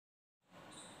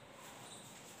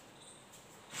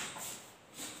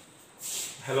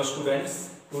Hello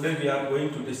students, today we are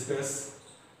going to discuss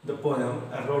the poem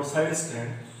A Roadside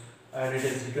Stand, and it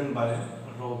is written by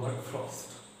Robert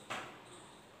Frost.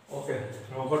 Okay,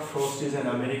 Robert Frost is an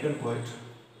American poet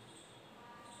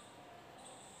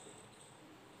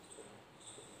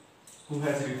who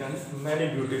has written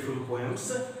many beautiful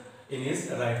poems in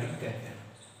his writing career.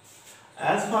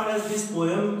 As far as this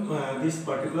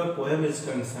particular poem is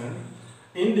concerned,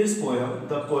 in this poem,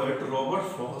 the poet Robert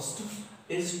Frost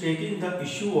is taking the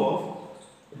issue of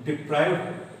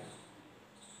deprived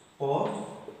or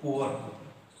poor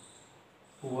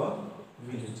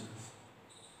villagers.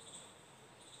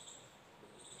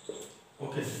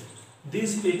 Okay,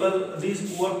 these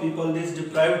poor people, these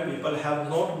deprived people have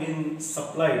not been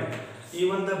supplied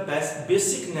even the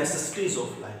basic necessities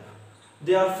of life.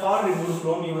 They are far removed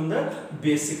from even the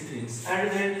basic things,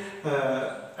 and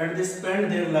they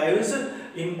spend their lives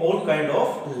in all kind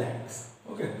of lands.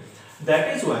 Okay,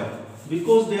 that is why,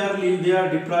 because they are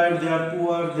deprived, they are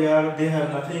poor, they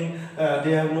have nothing,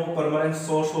 they have no permanent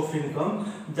source of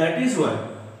income. That is why,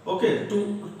 okay,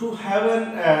 to have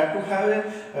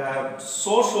a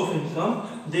source of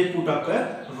income, they put up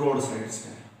a roadside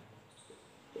stand.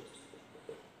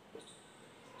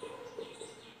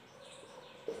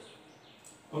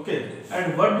 Okay,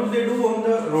 and what do they do on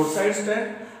the roadside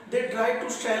stand? They try to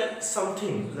sell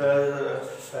something,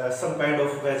 some kind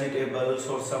of vegetables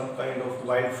or some kind of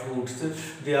wild fruits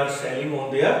they are selling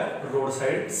on their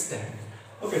roadside stand.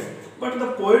 Okay, but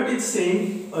the poet is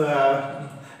saying,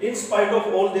 in spite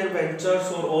of all their ventures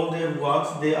or all their works,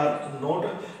 they are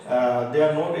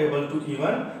not able to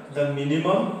even the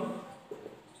minimum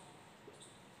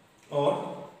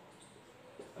or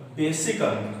basic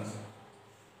earnings.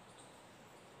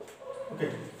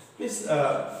 Okay,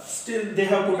 still they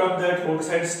have put up that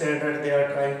roadside stand and they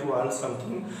are trying to earn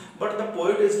something. But the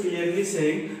poet is clearly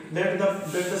saying that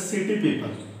the city people,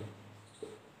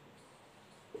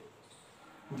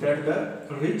 that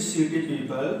the rich city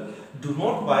people do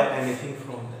not buy anything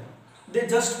from them. They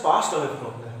just passed away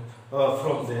from them,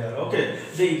 from there. Okay,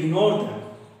 they ignore them.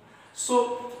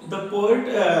 So the poet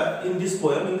in this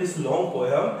poem, in this long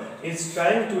poem, is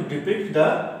trying to depict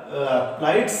the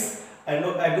plights and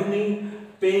agony,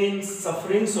 pains,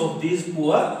 sufferings of these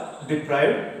poor,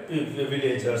 deprived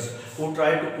villagers who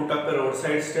try to put up a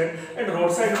roadside stand. And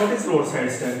roadside, what is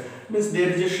roadside stand? Means there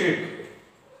is a shed.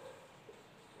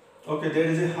 Okay, there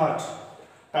is a hut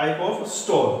type of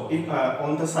stall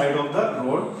on the side of the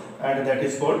road, and that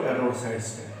is called a roadside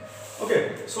stand.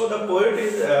 Okay, so the poet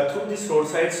is through this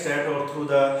roadside stand or through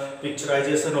the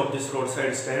picturization of this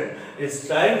roadside stand is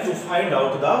trying to find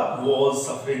out the woes,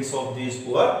 sufferings of these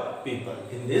poor people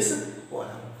in this poem.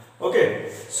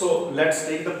 Okay, so let's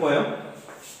take the poem.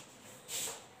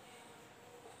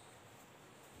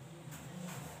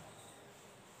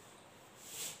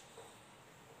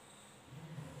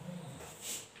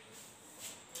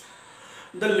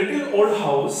 The little old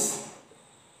house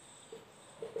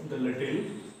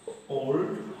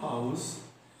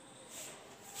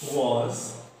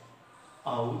was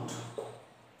out.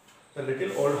 The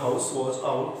little old house was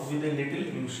out with a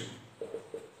little new shed.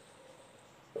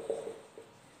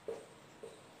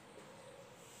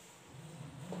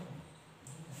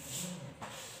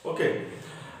 Okay,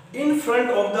 in front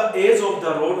of the edge of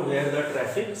the road where the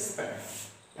traffic spanned.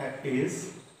 At edge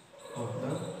of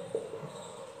the.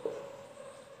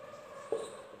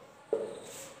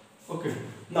 Okay,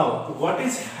 now what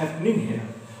is happening here?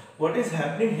 What is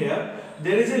happening here?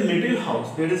 There is a little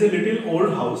house. There is a little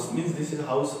old house. Means this is a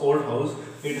house, old house.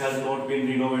 It has not been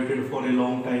renovated for a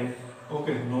long time.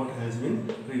 Okay, not has been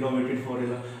renovated for a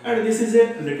long. And this is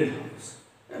a little house.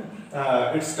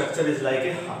 Its structure is like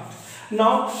a hut.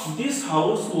 Now this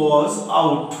house was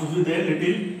out with a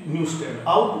little new stand.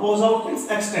 Out means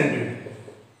extended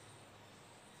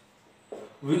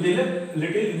with a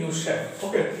little new shed.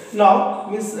 Okay. Now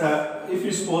means if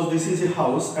you suppose this is a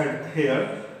house and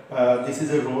here this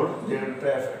is a road,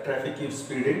 there traffic keeps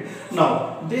speeding.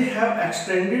 Now they have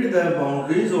extended the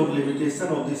boundaries or limitation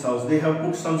of this house. They have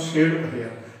put some shade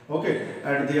here. Okay,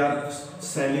 and they are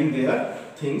selling their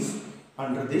things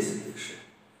under this shade.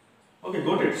 Okay,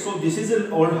 got it. So this is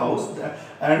an old house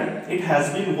and it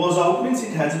has been means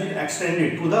it has been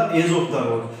extended to the edge of the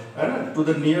road and to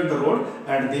the near the road,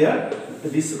 and there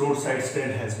this roadside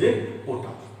stand has been put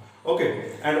up.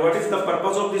 Okay, and what is the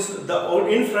purpose of this?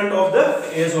 In front of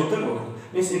the edge of the road,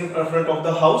 means in front of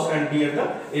the house and near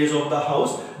the edge of the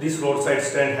house, this roadside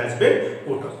stand has been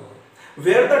put up.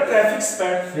 Where the traffic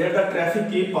span, where the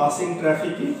traffic keep passing,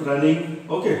 traffic keep running.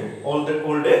 Okay, all day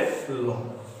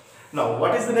long. Now,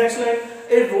 what is the next line?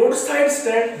 A roadside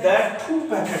stand that too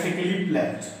pathetically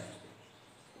pledged.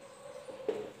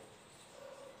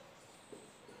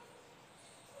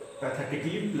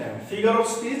 pathetically planned. Figure of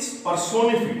speech,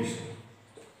 personification.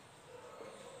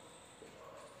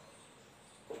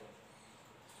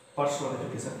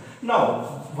 Personification. Now,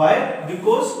 why?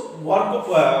 Because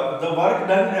the work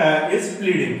done is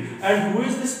pleading, and who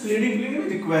is this pleading?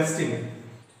 Requesting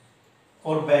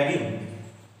or begging.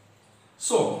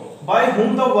 So, by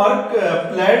whom the work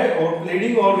pled or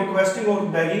pleading or requesting or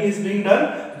begging is being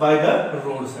done? By the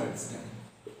roadside stand.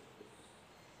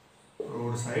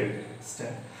 Roadside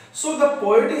stand. So the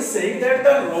poet is saying that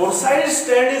the roadside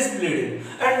stand is pleading,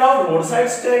 and now roadside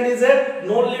stand is a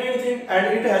non-living thing,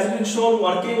 and it has been shown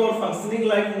working or functioning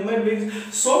like human beings.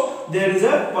 So there is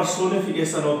a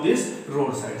personification of this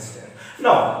roadside stand.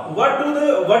 Now, what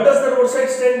does the roadside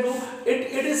stand do?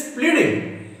 It is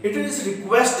pleading. It is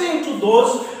requesting to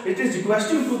those. It is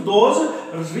requesting to those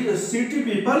city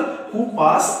people who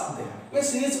pass there.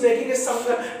 Means he is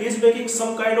making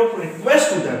some kind of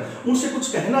request to them. उनसे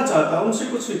कुछ कहना चाहता है, उनसे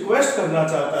कुछ request करना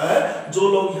चाहता है जो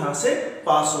लोग यहाँ से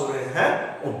पास हो रहे हैं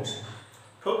उनसे.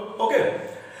 Okay.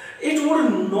 It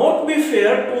would not be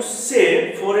fair to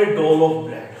say for a dole of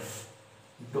bread.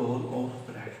 Dole of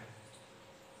bread.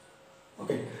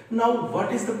 Okay. Now,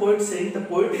 what is the poet saying? The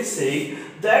poet is saying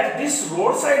that this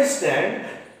roadside stand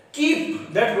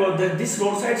this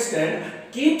roadside stand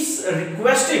keeps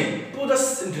requesting to the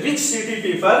rich city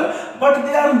people, but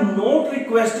they are not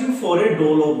requesting for a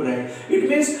dole of bread. It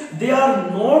means they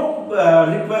are not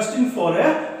requesting for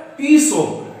a piece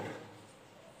of bread.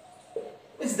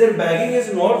 Means their begging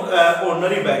is not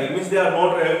ordinary begging. Means they are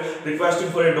not requesting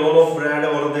for a dole of bread,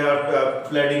 or they are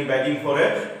pleading begging for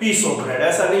a piece of bread.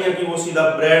 ऐसा नहीं है कि वो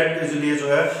सीधा bread के लिए जो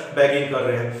है begging कर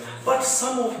रहे हैं. But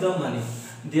some of the money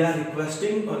they are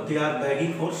requesting, or they are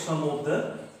begging for some of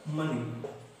the money.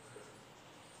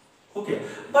 Okay,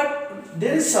 but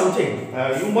there is something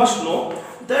you must know,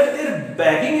 that their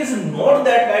begging is not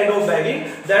that kind of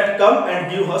begging that come and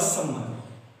give us some money.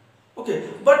 Okay,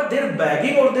 but their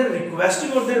begging or their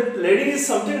requesting or their pleading is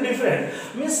something different.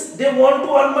 Means they want to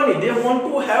earn money, they want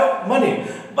to have money,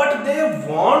 but they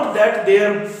want that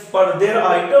their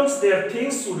items, their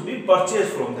things should be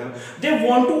purchased from them. They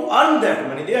want to earn that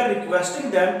money. They are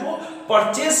requesting them to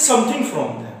purchase something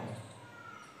from them.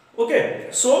 Okay,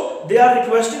 so they are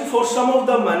requesting for some of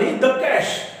the money, the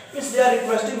cash. Means they are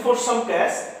requesting for some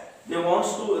cash. They want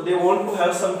to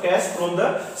have some cash from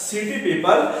the city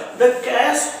people. The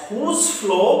cash whose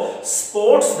flow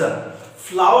sports the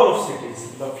flower of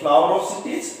cities. The flower of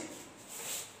cities.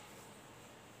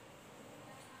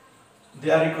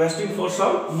 They are requesting for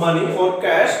some money or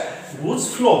cash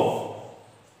whose flow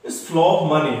is flow of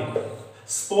money.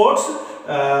 Sports.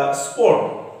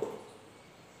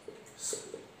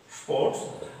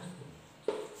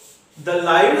 The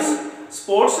lives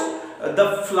sports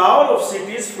the flower of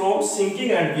cities from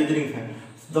sinking and withering fame.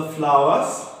 The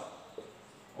flowers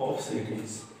of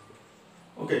cities.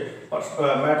 Okay,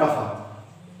 metaphor.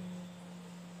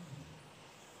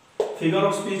 Figure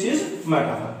of speech is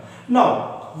metaphor.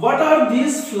 Now, what are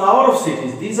these flower of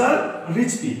cities? These are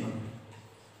rich people.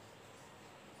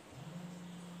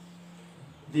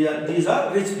 These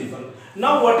are rich people.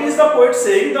 Now, what is the poet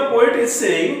saying? The poet is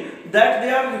saying that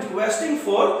they are requesting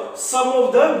for some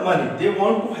of the money. They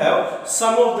want to have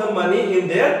some of the money in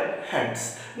their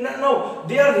hands. Now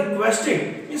they are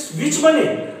requesting. Means which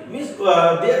money? Means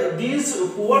these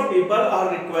poor people are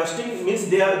requesting. Means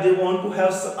they want to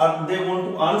have they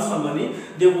want to earn some money.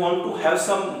 They want to have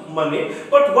some money.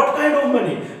 But what kind of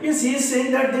money? Means he is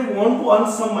saying that they want to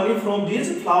earn some money from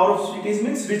these flower of cities.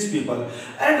 Means rich people,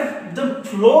 and the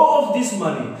flow of this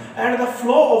money and the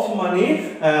flow of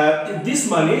money, this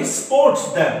money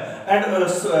supports them and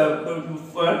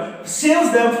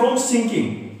saves them from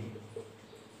sinking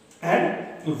and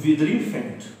withering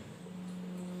faint.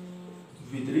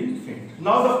 Withering faint.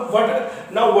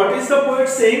 Now what is the poet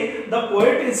saying? The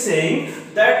poet is saying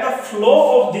that the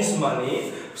flow of this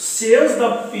money saves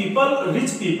the people,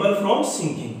 rich people, from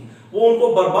sinking. वो उनको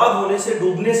बर्बाद होने से,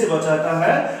 डूबने से बचाता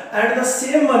है. And the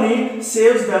same money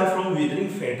saves them from withering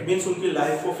फेंट. मींस उनकी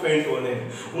लाइफ को फेंट होने,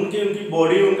 उनकी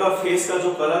बॉडी, उनका फेस का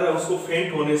जो कलर है उसको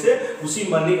फेंट होने से उसी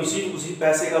मनी, उसी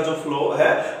पैसे का जो फ्लो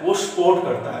है वो सपोर्ट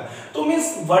करता है. तो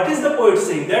means what is the poet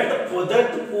saying? That the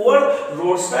poor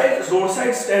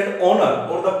roadside stand owner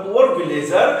और the poor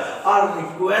villager are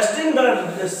requesting the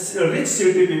rich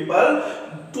city people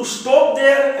to stop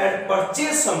there and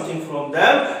purchase something from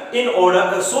them in order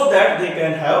so that they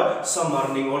can have some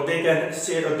earning, or they can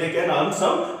earn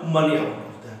some money out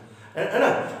of them. है ना।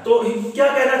 तो क्या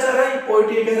कहना चाह रहा है poet,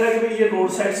 ये कह रहा है कि भाई ये रोड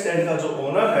साइड स्टैंड का जो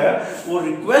ओनर है वो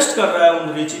रिक्वेस्ट कर रहा है उन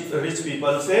रिच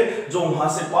पीपल से जो वहां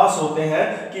से पास होते हैं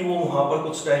कि वो वहां पर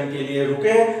कुछ टाइम के लिए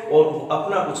रुके और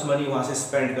अपना कुछ मनी वहां से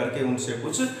स्पेंड करके उनसे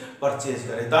कुछ परचेज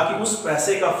करें, ताकि उस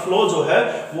पैसे का फ्लो जो है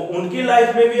वो उनकी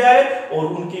लाइफ में भी आए और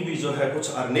उनकी भी जो है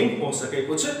कुछ अर्निंग हो सके,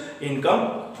 कुछ इनकम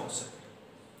हो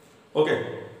सके। Okay,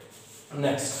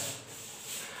 next.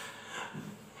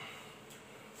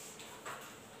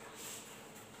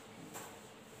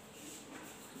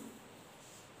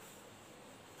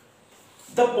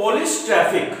 The polished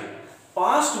traffic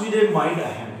passed with a mind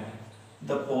ahead.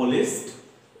 The polished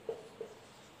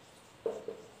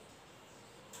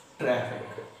traffic.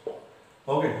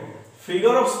 Okay.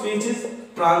 Figure of speech is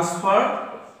transferred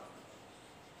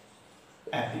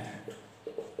epithet.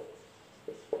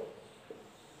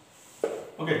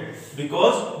 Okay.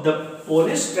 Because the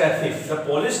polished traffic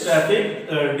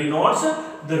denotes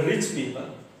the rich people.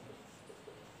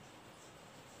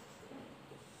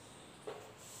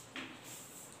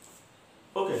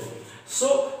 Okay, so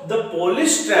the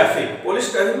polished traffic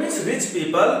means rich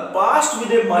people passed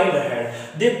with a mind ahead.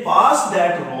 They passed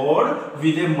that road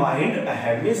with a mind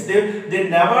ahead, means they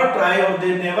never try or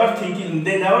they never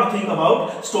think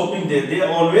about stopping there. They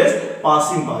are always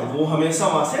passing by. वो हमेशा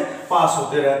वहां से पास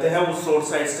होते रहते हैं, उस road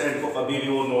side stand को कभी भी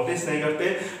वो नोटिस नहीं करते.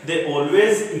 They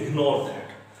always ignore that.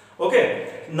 Okay,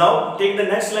 now take the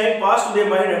next line, pass to their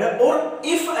mind ahead, or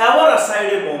if ever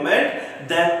aside a moment,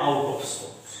 then out of sorts.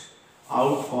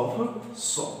 Out of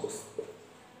sorts.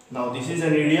 Now this is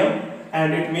an idiom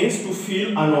and it means to feel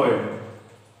annoyed.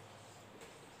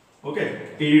 Okay,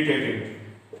 irritated.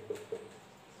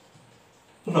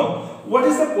 Now, what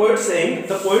is the poet saying?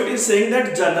 The poet is saying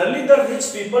that generally the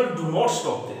rich people do not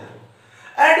stop there.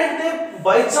 And if they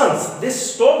by chance they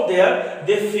stop there,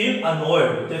 they feel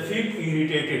annoyed, they feel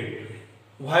irritated.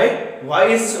 Why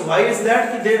is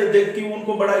that कि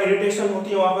उनको बड़ा irritation होती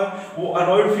है वहां पर, वो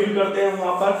annoyed feel करते हैं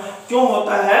वहां पर. क्यों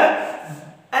होता है?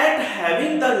 Eight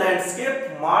having the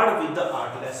landscape MARD with the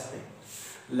artless thing.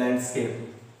 Landscape,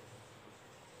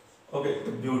 okay,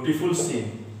 beautiful scene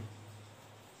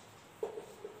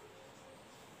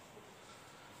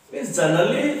means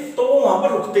generally तो वो वहां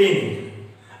पर रुकते ही नहीं.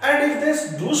 And if they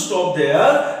do stop there,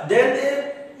 then they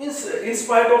means in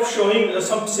spite of showing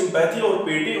some sympathy or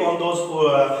pity on those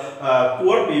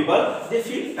poor people, they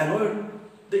feel annoyed,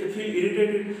 they feel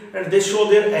irritated, and they show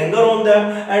their anger on them,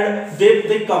 and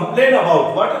they complain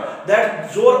about what?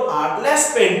 That your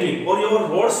artless painting or your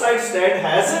roadside stand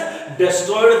has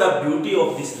destroyed the beauty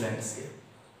of this landscape.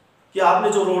 कि आपने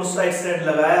जो roadside stand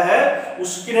लगाया है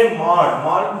उसकी ने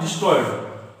मार destroyed.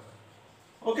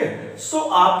 Okay, सो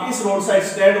आपकी इस रोड साइड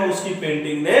स्टैंड और उसकी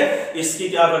पेंटिंग ने इसकी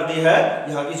क्या कर दी है,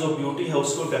 यहाँ की जो ब्यूटी है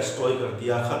उसको डिस्ट्रॉय कर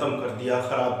दिया, खत्म कर दिया,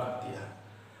 खराब कर दिया.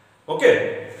 Okay,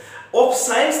 of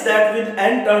science that with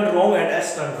N turn wrong and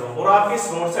S turn wrong. और आपके इस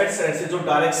रोड साइड स्टैंड से जो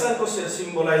डायरेक्शन को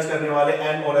सिंबलाइज करने वाले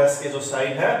एन और एस के जो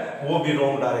साइन है वो भी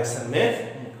रॉन्ग डायरेक्शन में.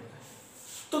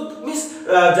 तो means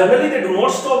generally they do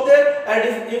not stop there,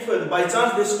 and if by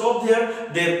chance they stop there,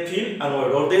 they feel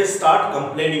annoyed or they start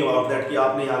complaining about that कि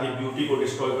आपने यहाँ की ब्यूटी को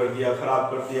डिस्ट्रॉय कर दिया, खराब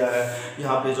कर दिया है,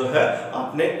 यहाँ पे जो है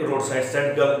आपने रोड साइड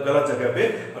स्टैंड गलत जगह पे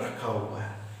रखा हुआ है.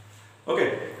 Okay,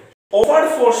 offered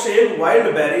for sale wild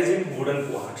berries in wooden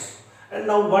pots. And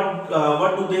now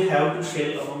what do they have to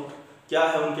sell about? क्या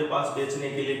है उनके पास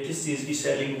बेचने के लिए, किस चीज की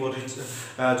सेलिंग वो रिच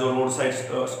जो रोड साइड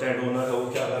स्टैंड ओनर है वो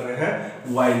क्या कर रहे हैं?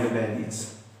 Wild berries.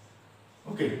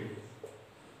 Okay,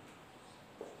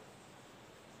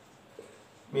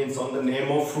 means on the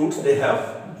name of fruits they have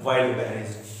wild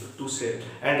berries to sell,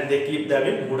 and they keep them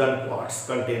in wooden pots,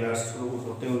 containers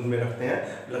होते हैं उनमें रखते हैं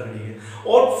लकड़ी के.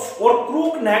 और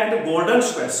crook necked golden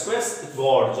squash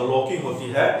god जो लौकी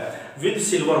होती है with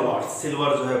silver warts,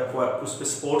 सिल्वर जो है उस पे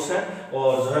स्पॉट्स हैं,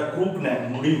 और जो है crook neck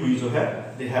मुड़ी हुई जो है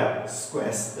they have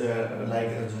squash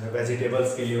like जो है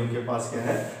वेजिटेबल्स के लिए उनके पास क्या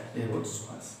है, ये वो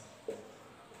squash.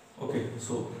 ओके,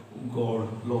 सो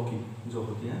गॉड लौकी जो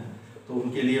होती है तो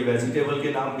उनके लिए वेजिटेबल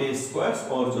के नाम पे स्क्वाश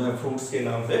और जो है फ्रूट्स के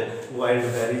नाम पे वाइल्ड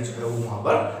बेरी जो है वो वहां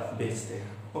पर बेचते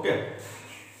हैं. Okay,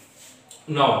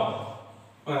 now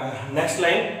next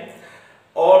line,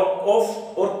 or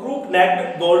crook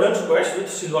necked golden squash with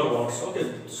silver warts. Okay,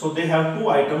 so they have two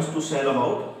items to sell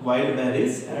about, wild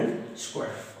berries and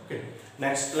squash. Okay,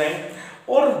 next line,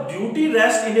 or beauty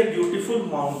rest in a beautiful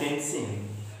mountain scene.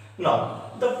 Now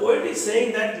the poet is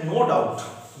saying that no doubt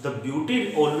the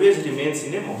beauty always remains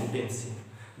in a mountain scene,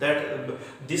 that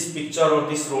this picture or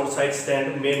this roadside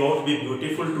stand may not be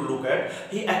beautiful to look at.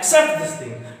 He accepts this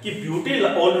thing कि beauty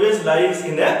always lies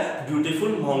in a beautiful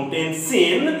mountain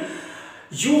scene.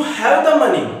 You have the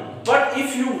money, But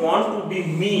if you want to be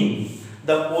mean,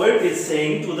 the poet is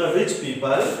saying to the rich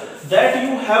people that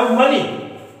you have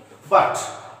money, but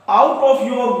out of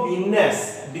your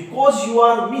meanness, because you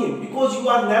are mean, because you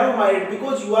are narrow-minded,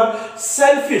 because you are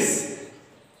selfish.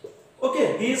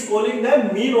 Okay, he is calling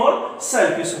them mean or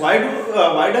selfish. Why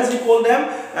does he call them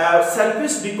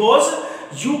selfish? Because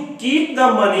you keep the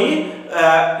money.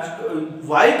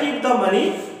 Why keep the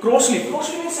money crossly?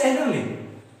 Crossly means angrily.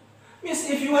 Means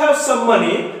if you have some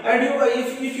money and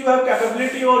if you have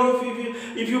capability, or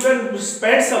if you can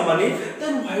spend some money,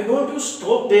 then why don't you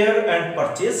stop there and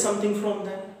purchase something from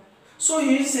them? So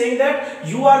he is saying that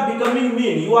you are becoming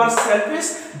mean, you are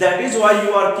selfish. That is why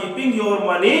you are keeping your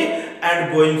money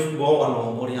and go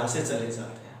along, और यहाँ से चले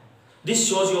जाते हैं. This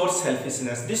shows your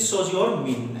selfishness. This shows your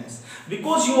meanness.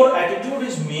 Because your attitude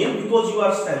is mean, because you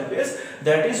are selfish,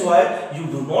 that is why you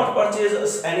do not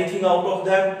purchase anything out of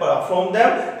them, from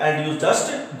them, and you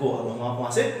just go along. आप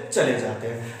वहाँ से चले जाते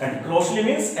हैं. And crossly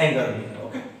means angrily.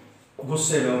 Okay?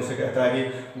 गुस्से में उनसे कहता है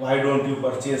कि why don't you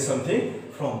purchase something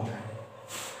from them?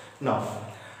 Now,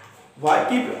 why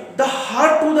keep the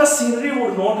heart to the scenery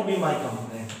would not be my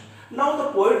complaint. Now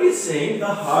the poet is saying the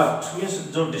heart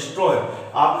means जो destroy,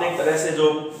 आपने एक तरह से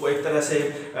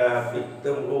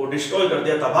वो destroy कर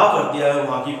दिया, तबाह कर दिया है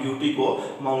वहाँ की beauty को,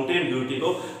 mountain beauty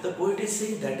को. The poet is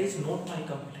saying that is not my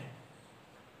complaint.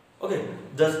 Okay,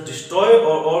 the destroy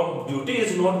or beauty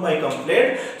is not my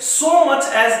complaint so much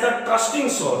as the trusting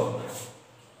soul.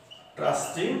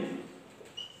 Trusting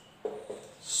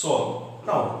soul.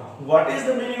 Now, what is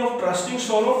the meaning of trusting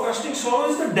sorrow? Trusting sorrow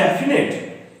is the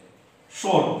definite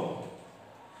sorrow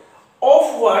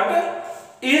of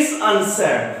what is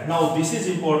unsaid. Now, this is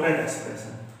important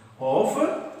expression of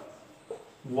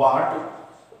what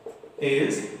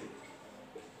is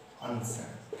unsaid.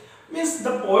 Means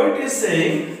the poet is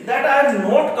saying that I am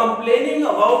not complaining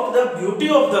about the beauty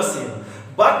of the scene,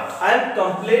 but I am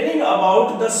complaining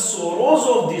about the sorrows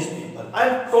of these people. I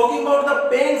am talking about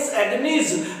the pains,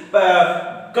 agonies,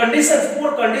 conditions,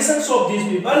 poor conditions of these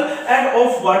people, and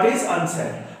of what is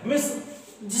unsaid. Means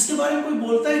जिसके बारे में कोई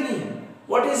बोलता ही नहीं है.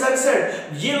 What is unsaid?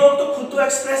 ये लोग तो खुद तो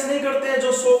एक्सप्रेस नहीं करते हैं,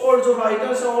 जो so called जो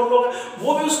राइटर्स हैं और लोग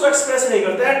वो भी उसको एक्सप्रेस नहीं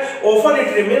करते हैं. Often it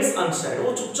remains unsaid.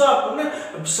 वो चुपचाप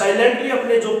अपने साइलेंटली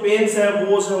अपने जो पेन्स हैं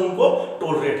वो हैं उनको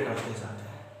टॉलरेट करते जाते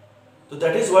हैं. So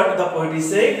that is what the poet is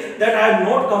saying, that I am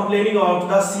not complaining about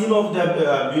the scene of the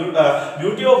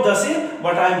beauty of the scene,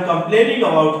 but I am complaining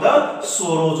about the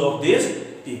sorrows of these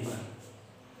people.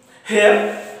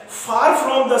 Here, far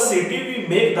from the city, we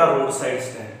make the roadside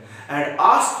stand and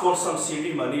ask for some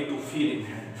city money to fill in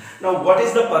hand. Now, what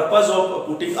is the purpose of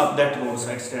putting up that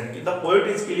roadside stand? The poet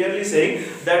is clearly saying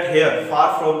that here,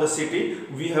 far from the city,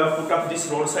 we have put up this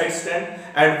roadside stand,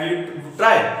 and we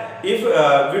try,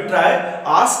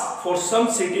 ask for some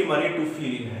city money to fill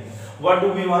in hand. What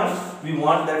do we want? We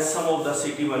want that some of the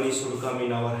city money should come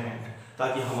in our hand,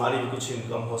 ताकि हमारी भी कुछ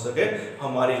income हो सके,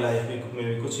 हमारी life में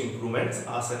भी कुछ इम्प्रूवमेंट्स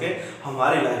आ सके,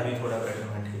 हमारी लाइफ भी थोड़ा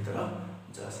बेटरमेंट की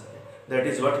तरफ जा सके. That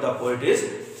is what the poet is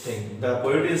saying. The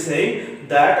poet is saying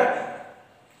that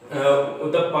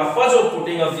the purpose of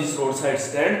putting up this roadside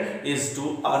stand is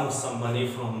to earn some money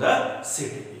from the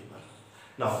city people.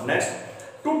 Now, next,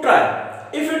 to try.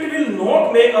 If it will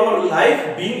not make our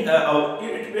life being,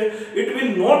 it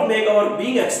will not make our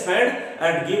being expand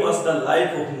and give us the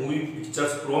life of moving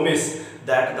pictures promise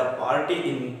that the party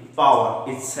in power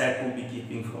is said to be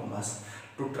keeping from us.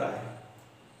 To try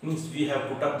means we have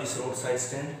put up this roadside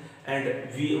stand and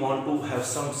we want to have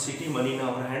some city money in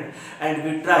our hand, and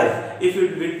we try. If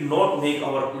it will not make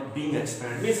our being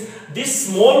expand, means this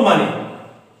small money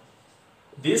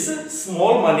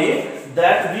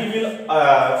that we will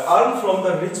earn from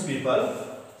the rich people,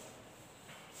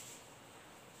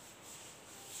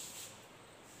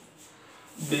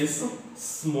 this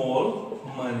small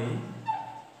money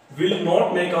will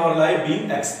not make our life being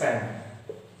expand.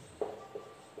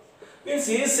 Means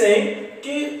he is saying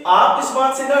कि आप इस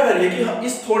बात से ना डरिए कि हम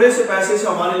इस थोड़े से पैसे से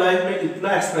हमारी लाइफ में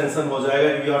इतना एक्सपेंशन हो जाएगा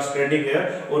कि वी आर स्टैंडिंग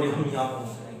हियर और हम यहाँ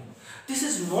पहुँच जाएंगे. This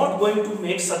is not going to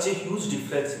make such a huge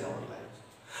difference in our lives.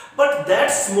 But that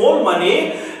small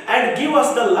money and give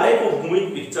us the life of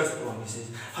moving pictures promises.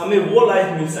 हमें वो लाइफ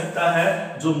मिल सकता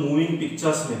है जो मूविंग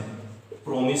पिक्चर्स में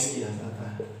प्रॉमिस किया जाता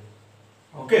है.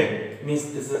 ओके, मीन्स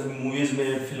मूवीज में,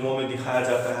 फिल्मों में दिखाया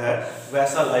जाता है,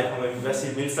 वैसा लाइफ हमें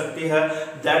वैसी मिल सकती है.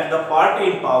 That the party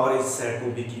in power is said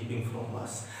to be keeping from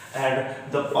us, and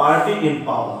the party in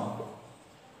power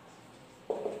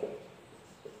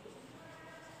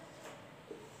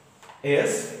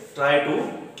is try to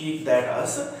keep that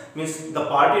us, means the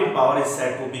party in power is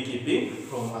said to be keeping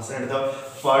from us, and the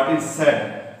party is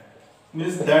said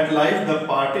means that life the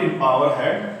party in power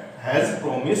has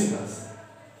promised us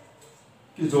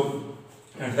कि जो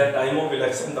at that time of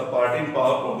election the party in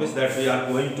power promised that we are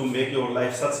going to make your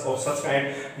life such of such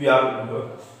kind, we are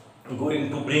going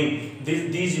to bring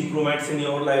these improvements in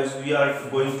your lives, we are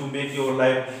going to make your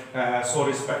life so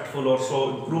respectful or so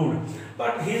improved.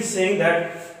 But he is saying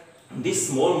that this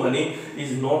small money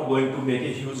is not going to make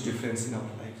a huge difference in our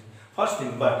life, first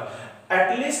thing, but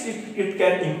at least it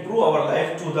can improve our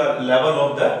life to the level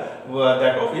of the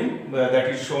that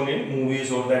is shown in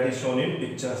movies or that is shown in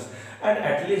pictures, and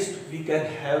at least we can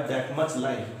have that much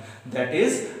life that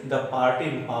is the party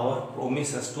in power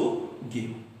promises to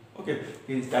give. Okay,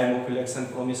 इस time of election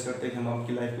promise करते हैं कि हम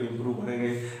आपकी life को improve करेंगे,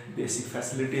 basic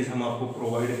facilities हम आपको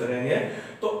प्रोवाइड करेंगे,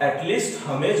 तो एटलीस्ट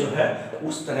हमें जो है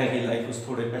उस तरह की लाइफ उस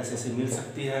थोड़े पैसे से मिल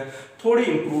सकती है, थोड़ी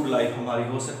इम्प्रूव लाइफ हमारी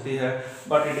हो सकती है,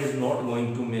 but it is not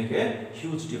going to make a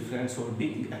huge difference और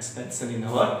big expansion in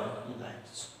our life.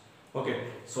 Okay,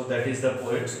 so that is the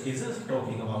poet is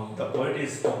talking about. The poet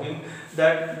is talking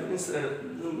that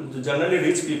generally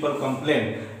rich people complain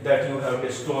that you have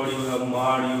destroyed, you have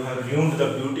marred, you have ruined the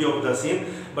beauty of the scene.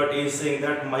 But he is saying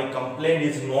that my complaint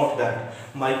is not that.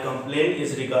 My complaint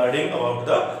is regarding about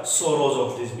the sorrows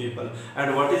of these people.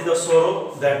 And what is the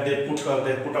sorrow? That they put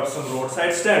up some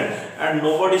roadside stand and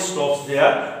nobody stops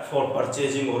there for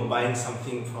purchasing or buying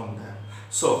something from them.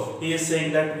 So he is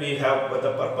saying that we have the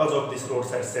purpose of this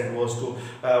roadside stand was to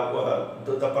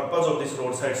the purpose of this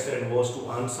roadside stand was to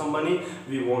earn some money.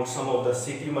 We want some of the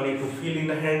city money to fill in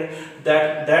the hand.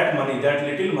 That money, that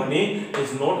little money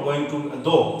is not going to,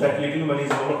 though that little money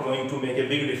is not going to make a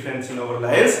big difference in our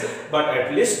lives, but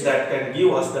at least that can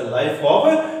give us the life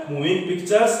of moving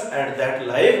pictures, and that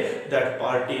life that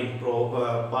party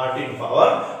in power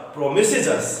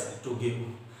promises us to give.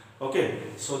 Okay,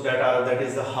 so that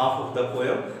is the half of the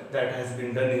poem that has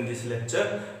been done in this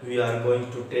lecture. We are going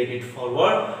to take it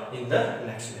forward in the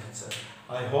next lecture.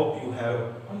 I hope you have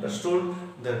understood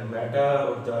the matter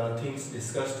or the things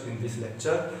discussed in this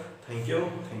lecture. Thank you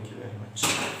very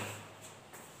much.